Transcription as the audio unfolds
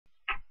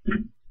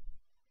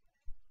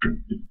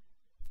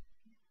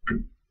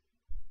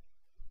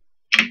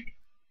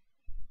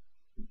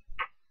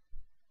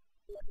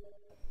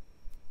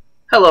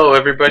Hello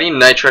everybody,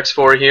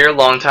 Nitrex4 here,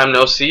 long time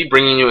no see,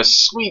 bringing you a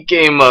sweet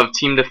game of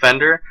Team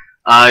Defender.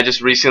 I just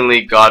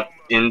recently got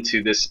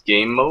into this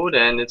game mode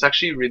and it's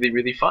actually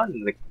really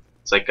fun.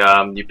 It's like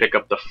you pick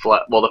up the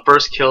flag, well, the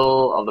first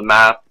kill of the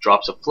map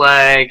drops a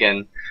flag,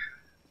 and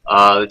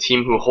the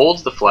team who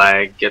holds the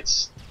flag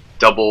gets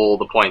double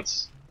the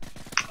points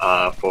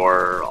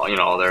for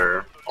all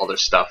their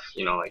stuff,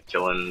 like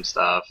killing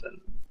stuff and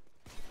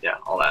yeah,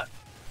 all that.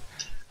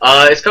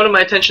 It's come to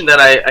my attention that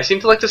I seem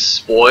to like to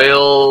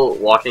spoil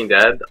Walking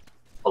Dead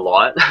a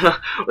lot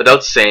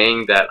without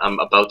saying that I'm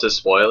about to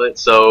spoil it.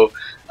 So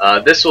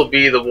this will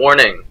be the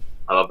warning.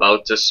 I'm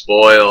about to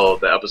spoil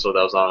the episode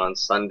that was on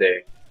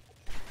Sunday.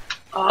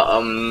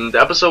 The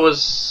episode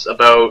was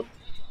about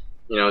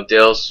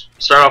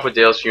start off with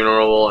Dale's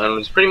funeral, and it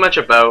was pretty much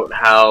about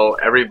how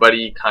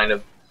everybody kind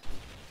of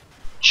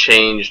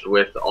changed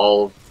with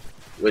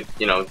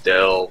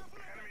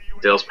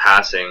Dale's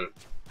passing.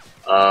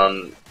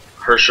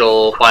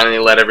 Herschel finally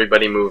let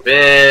everybody move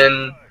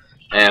in,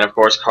 and of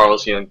course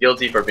Carl's feeling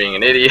guilty for being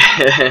an idiot.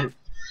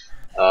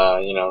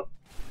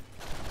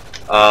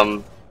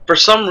 For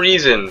some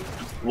reason,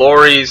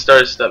 Lori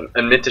starts to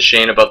admit to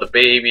Shane about the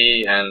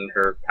baby and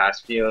her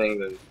past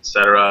feelings,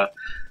 etc.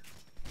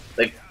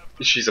 Like,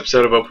 she's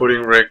upset about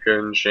putting Rick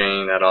and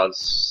Shane at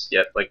odds.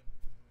 Yet, like,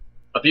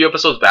 a few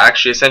episodes back,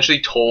 she essentially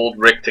told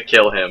Rick to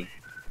kill him.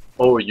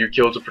 Oh, you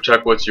killed to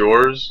protect what's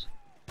yours?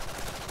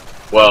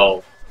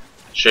 Well,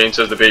 Shane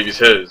says the baby's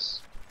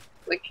his.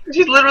 Like,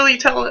 she's literally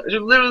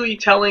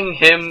telling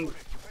him,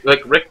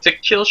 like, Rick to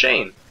kill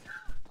Shane.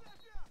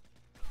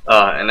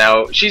 And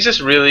now she's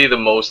just really the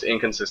most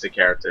inconsistent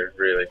character,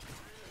 really.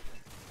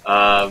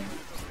 At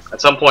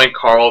some point,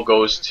 Carl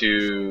goes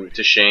to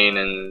Shane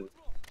and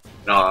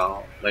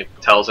like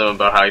tells him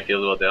about how he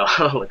feels about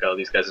Dale. Like, how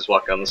these guys just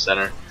walk down the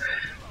center.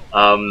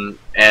 And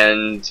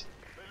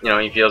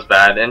he feels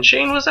bad. And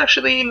Shane was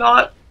actually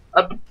not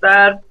a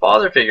bad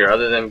father figure,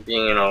 other than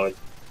being a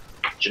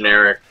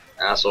generic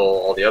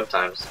asshole all the other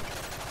times.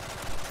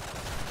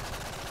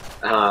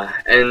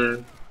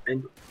 And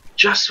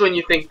just when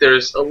you think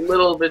there's a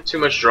little bit too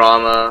much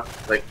drama,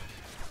 like,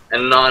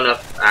 and not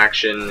enough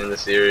action in the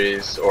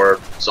series or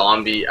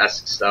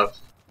zombie-esque stuff,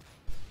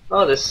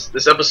 oh,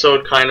 this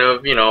episode kind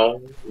of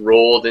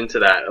rolled into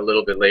that a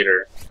little bit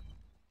later.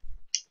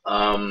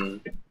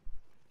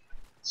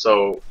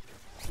 So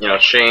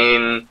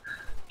Shane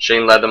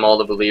led them all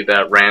to believe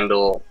that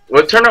Randall.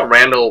 Well, it turned out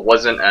Randall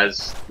wasn't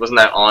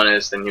that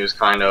honest, and he was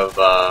kind of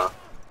a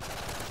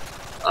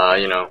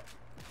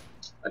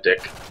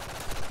dick.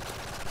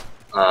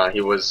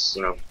 He was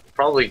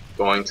probably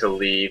going to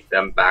leave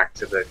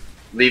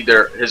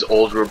his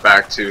old group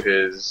back to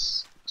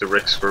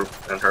Rick's group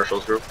and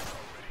Herschel's group.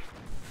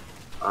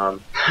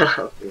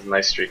 It's a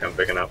nice streak I'm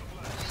picking up.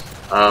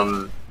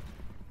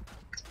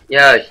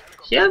 Yeah,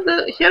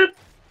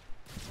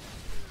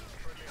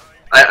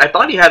 I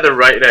thought he had the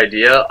right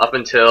idea up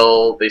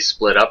until they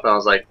split up, and I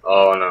was like,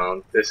 oh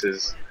no, this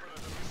is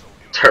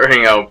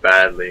turning out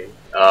badly.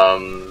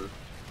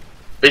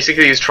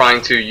 Basically, he's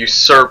trying to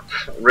usurp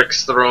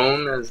Rick's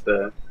throne as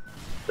the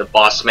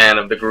boss man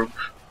of the group.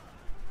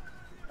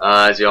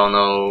 As you all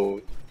know,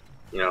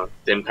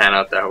 didn't pan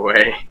out that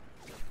way.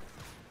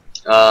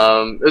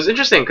 It was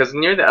interesting because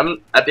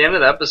at the end of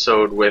the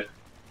episode, with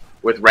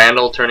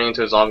Randall turning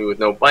into a zombie with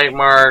no bite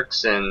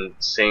marks, and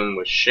same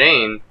with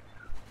Shane,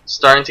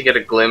 starting to get a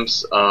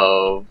glimpse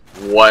of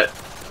at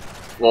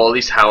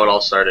least how it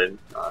all started.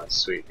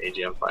 Sweet,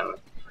 AGM finally.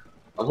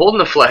 I'm holding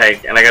the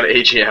flag and I got an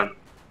AGM.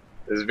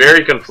 It's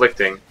very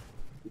conflicting.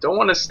 Don't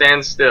want to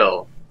stand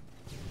still,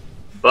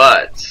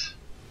 but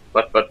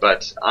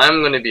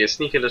I'm gonna be a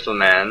sneaky little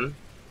man,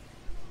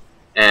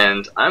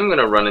 and I'm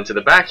gonna run into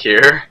the back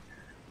here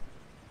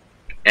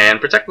and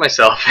protect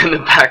myself in the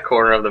back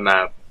corner of the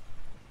map,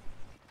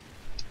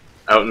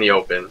 out in the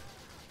open.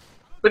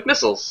 With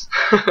missiles.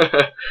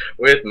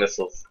 With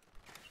missiles.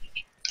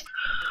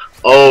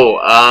 Oh,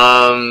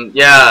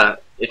 yeah.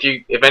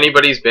 If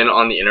anybody's been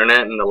on the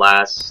internet in the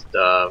last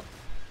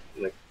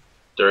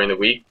during the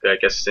week, I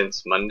guess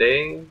since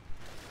Monday,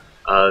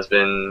 there's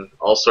been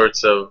all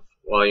sorts of,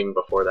 well, even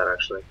before that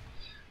actually.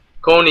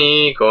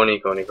 KONY.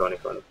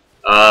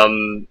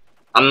 I'm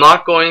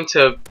not going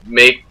to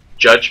make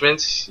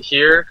judgments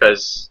here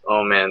because,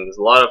 oh man, there's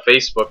a lot of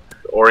Facebook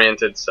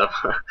oriented stuff.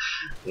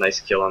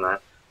 Nice kill on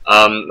that.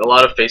 A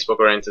lot of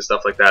Facebook-oriented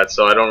stuff like that,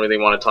 so I don't really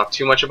want to talk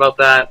too much about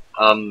that.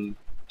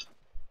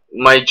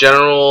 My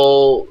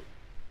general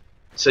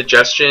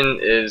suggestion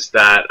is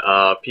that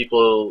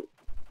people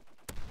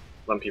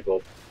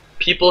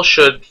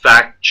should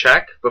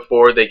fact-check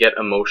before they get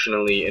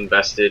emotionally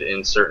invested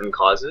in certain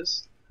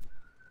causes.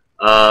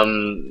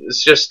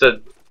 It's just a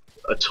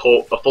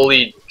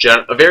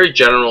very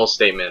general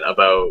statement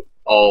about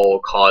all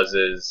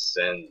causes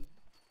and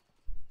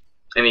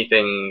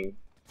anything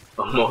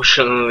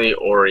emotionally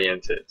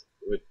oriented,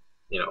 with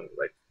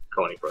like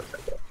KONY, for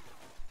example.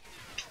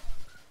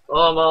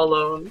 Oh, I'm all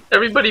alone.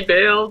 Everybody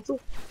bailed.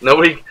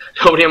 Nobody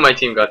on my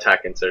team got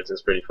tack inserts.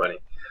 It's pretty funny.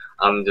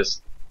 I'm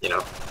just, you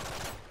know,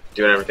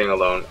 doing everything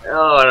alone.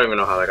 Oh, I don't even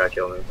know how that guy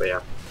killed me, but yeah.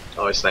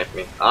 Oh, he sniped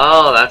me.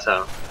 Oh, that's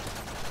how.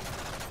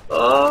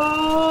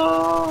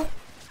 Oh,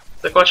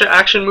 it's like watch an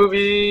action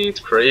movie.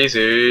 It's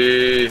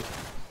crazy.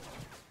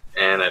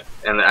 And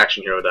the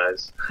action hero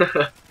dies.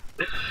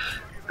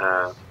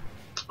 Oh,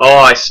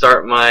 I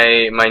start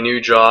my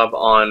new job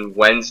on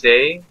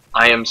Wednesday.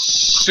 I am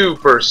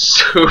super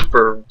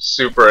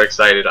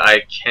excited.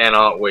 I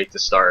cannot wait to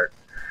start.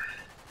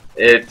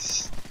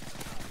 It's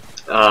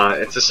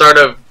the start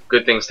of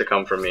good things to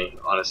come for me,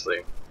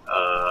 honestly.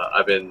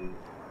 I've been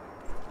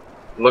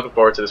looking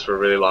forward to this for a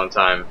really long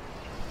time.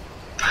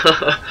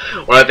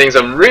 One of the things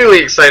I'm really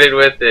excited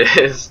with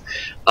is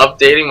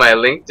updating my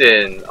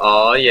LinkedIn.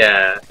 Oh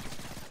yeah.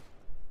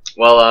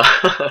 Well,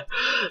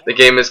 the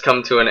game has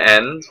come to an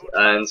end,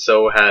 and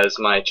so has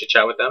my chit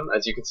chat with them.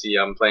 As you can see,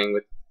 I'm playing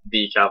with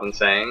the Calvin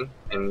Sang,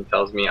 and he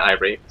tells me I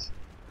raped.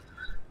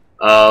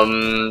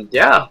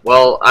 Yeah,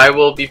 well, I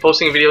will be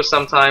posting a video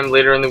sometime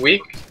later in the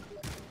week.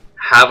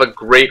 Have a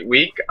great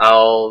week.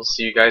 I'll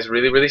see you guys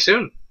really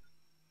soon.